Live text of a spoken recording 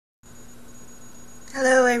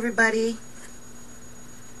Hello everybody.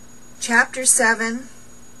 Chapter 7,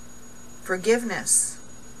 Forgiveness.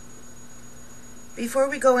 Before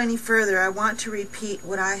we go any further, I want to repeat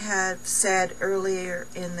what I have said earlier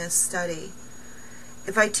in this study.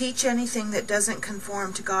 If I teach anything that doesn't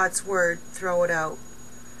conform to God's Word, throw it out.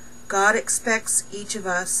 God expects each of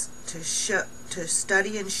us to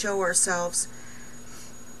study and show ourselves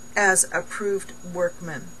as approved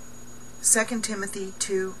workmen. 2 Timothy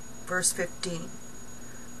 2, verse 15.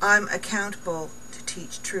 I'm accountable to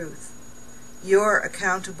teach truth. You're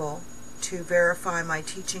accountable to verify my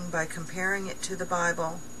teaching by comparing it to the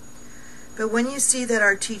Bible. But when you see that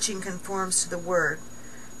our teaching conforms to the Word,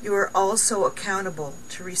 you are also accountable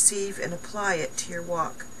to receive and apply it to your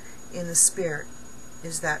walk in the Spirit.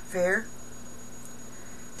 Is that fair?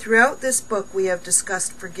 Throughout this book we have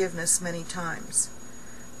discussed forgiveness many times,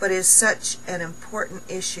 but it is such an important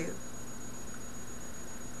issue.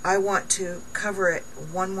 I want to cover it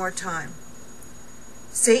one more time.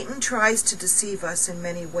 Satan tries to deceive us in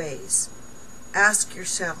many ways. Ask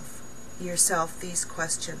yourself these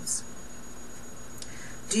questions.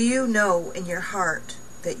 Do you know in your heart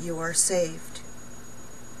that you are saved?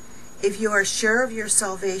 If you are sure of your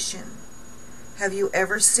salvation, have you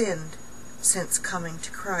ever sinned since coming to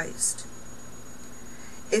Christ?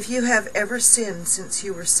 If you have ever sinned since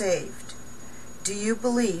you were saved, do you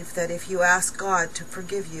believe that if you ask God to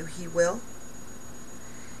forgive you, He will?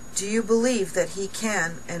 Do you believe that He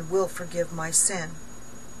can and will forgive my sin?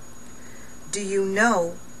 Do you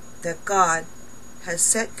know that God has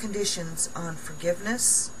set conditions on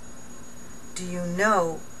forgiveness? Do you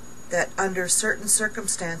know that under certain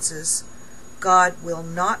circumstances, God will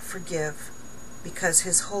not forgive because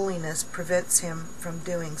His holiness prevents Him from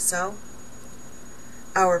doing so?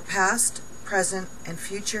 Our past, present, and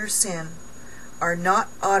future sin are not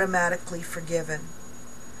automatically forgiven.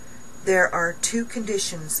 There are two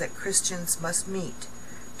conditions that Christians must meet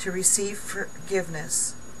to receive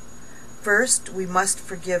forgiveness. First, we must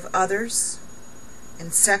forgive others,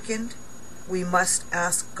 and second, we must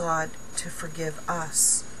ask God to forgive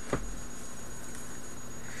us.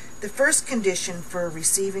 The first condition for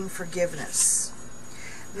receiving forgiveness.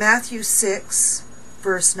 Matthew 6,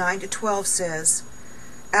 verse 9 to 12 says,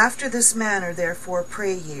 After this manner therefore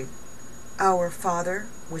pray ye, Our Father,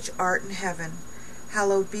 which art in heaven,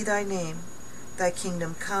 hallowed be thy name. Thy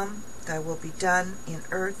kingdom come, thy will be done, in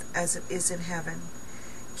earth as it is in heaven.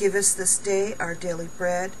 Give us this day our daily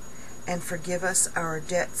bread, and forgive us our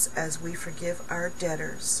debts as we forgive our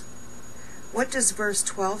debtors. What does verse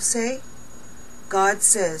 12 say? God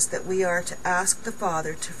says that we are to ask the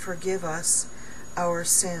Father to forgive us our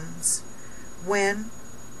sins, when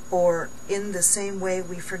or in the same way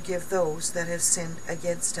we forgive those that have sinned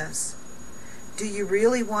against us. Do you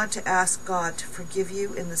really want to ask God to forgive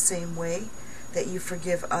you in the same way that you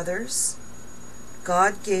forgive others?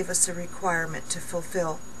 God gave us a requirement to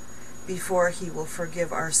fulfill before He will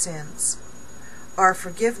forgive our sins. Our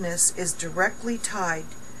forgiveness is directly tied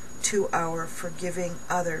to our forgiving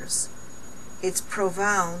others. It's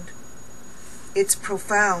profound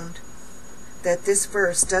that this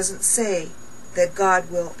verse doesn't say that God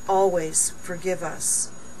will always forgive us.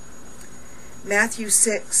 Matthew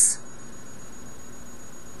 6,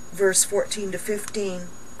 verse 14 to 15,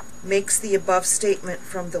 makes the above statement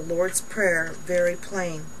from the Lord's Prayer very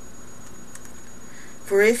plain.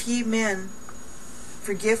 For if ye men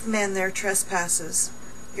forgive men their trespasses,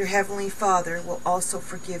 your heavenly Father will also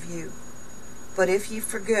forgive you. But if ye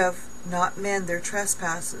forgive not men their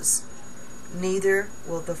trespasses, neither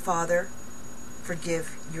will the Father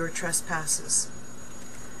forgive your trespasses.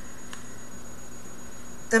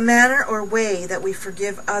 The manner or way that we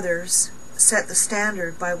forgive others set the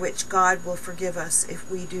standard by which God will forgive us. If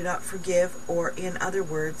we do not forgive, or in other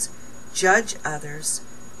words, judge others,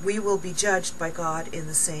 we will be judged by God in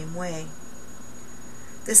the same way.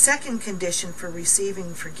 The second condition for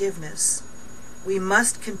receiving forgiveness, we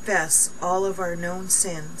must confess all of our known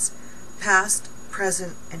sins, past,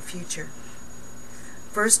 present, and future.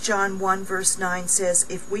 1 John 1 verse 9 says,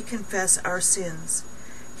 If we confess our sins,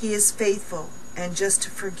 He is faithful and just to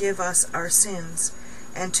forgive us our sins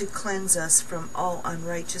and to cleanse us from all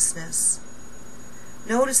unrighteousness.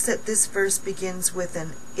 Notice that this verse begins with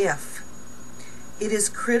an if. It is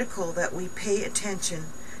critical that we pay attention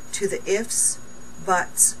to the ifs,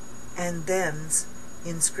 buts, and thens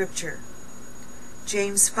in Scripture.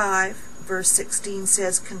 James 5 verse 16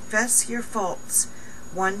 says, Confess your faults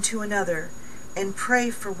one to another, and pray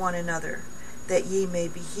for one another, that ye may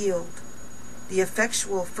be healed. The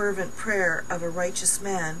effectual fervent prayer of a righteous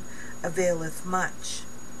man availeth much.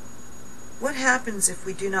 What happens if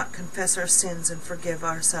we do not confess our sins and forgive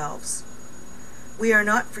ourselves? We are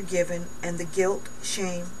not forgiven, and the guilt,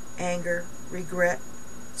 shame, anger, regret,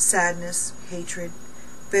 sadness, hatred,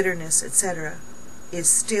 bitterness, etc., is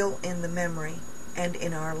still in the memory and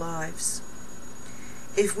in our lives.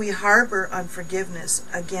 If we harbor unforgiveness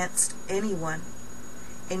against anyone,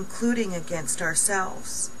 including against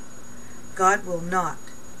ourselves, God will not,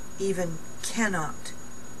 even cannot,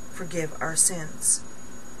 forgive our sins.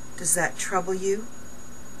 Does that trouble you?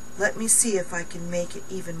 Let me see if I can make it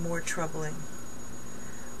even more troubling.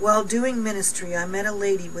 While doing ministry, I met a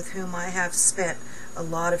lady with whom I have spent a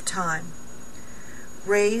lot of time.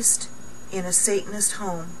 Raised in a Satanist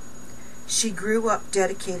home, she grew up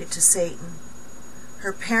dedicated to Satan.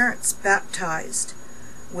 Her parents baptized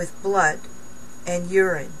with blood and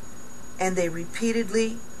urine, and they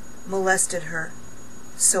repeatedly molested her.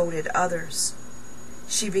 So did others.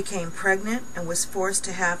 She became pregnant and was forced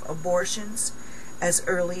to have abortions as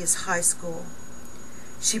early as high school.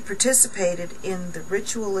 She participated in the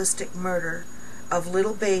ritualistic murder of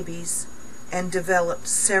little babies and developed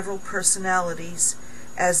several personalities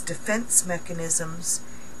as defense mechanisms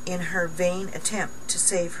in her vain attempt to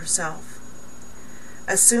save herself.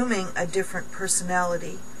 Assuming a different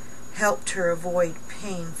personality helped her avoid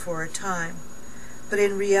pain for a time, but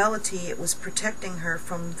in reality it was protecting her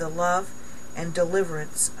from the love and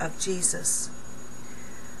deliverance of Jesus.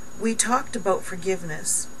 We talked about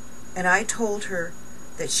forgiveness, and I told her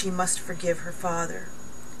that she must forgive her father.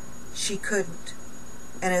 She couldn't,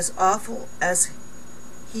 and as awful as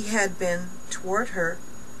he had been toward her,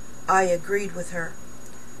 I agreed with her.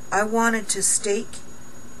 I wanted to stake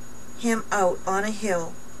him out on a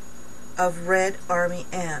hill of Red Army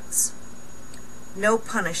ants. No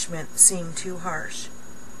punishment seemed too harsh.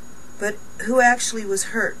 But who actually was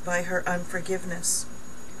hurt by her unforgiveness?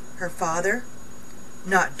 Her father?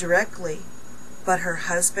 Not directly, but her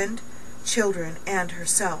husband, children, and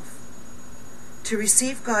herself. To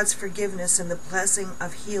receive God's forgiveness and the blessing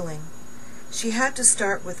of healing, she had to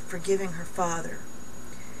start with forgiving her father.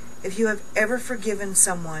 If you have ever forgiven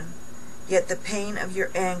someone, yet the pain of your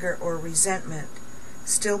anger or resentment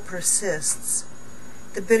still persists,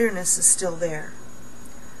 the bitterness is still there.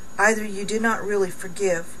 Either you did not really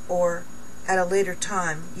forgive, or at a later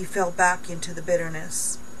time you fell back into the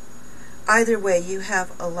bitterness. Either way, you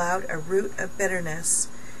have allowed a root of bitterness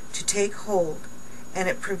to take hold, and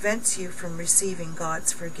it prevents you from receiving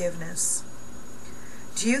God's forgiveness.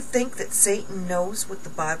 Do you think that Satan knows what the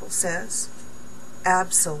Bible says?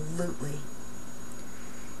 Absolutely.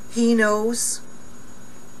 He knows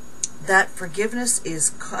that forgiveness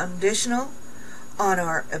is conditional on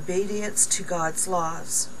our obedience to God's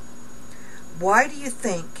laws. Why do you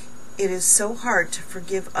think it is so hard to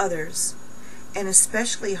forgive others, and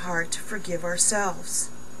especially hard to forgive ourselves?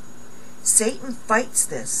 Satan fights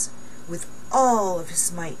this with all of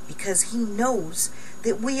his might because he knows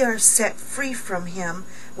that we are set free from him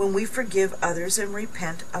when we forgive others and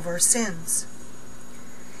repent of our sins.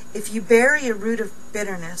 If you bury a root of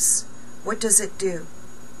bitterness, what does it do?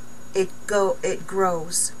 It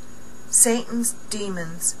grows. Satan's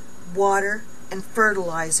demons water and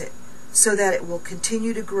fertilize it so that it will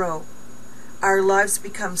continue to grow. Our lives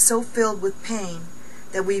become so filled with pain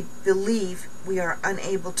that we believe we are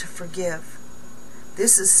unable to forgive.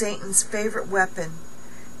 This is Satan's favorite weapon,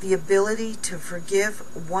 the inability to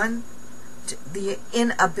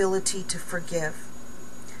forgive.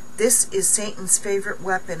 This is Satan's favorite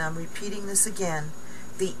weapon. I'm repeating this again.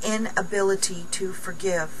 The inability to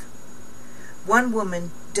forgive. One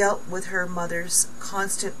woman dealt with her mother's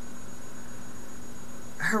constant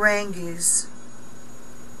harangues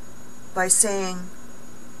by saying,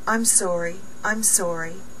 "I'm sorry, I'm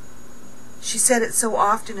sorry." She said it so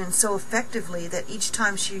often and so effectively that each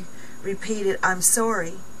time she repeated, "I'm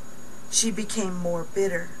sorry," she became more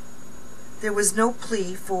bitter. There was no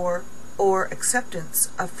plea for or acceptance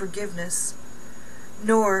of forgiveness,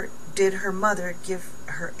 nor did her mother give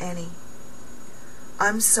her any.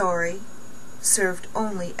 "I'm sorry" served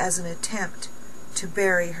only as an attempt to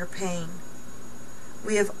bury her pain.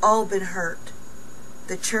 We have all been hurt.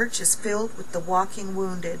 The church is filled with the walking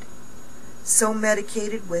wounded, so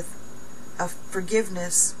medicated with a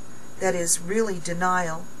forgiveness that is really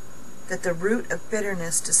denial, that the root of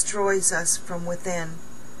bitterness destroys us from within.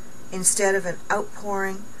 Instead of an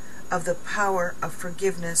outpouring of the power of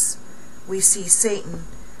forgiveness, we see Satan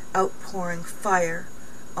outpouring fire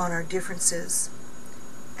on our differences.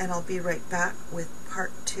 And I'll be right back with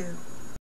part 2.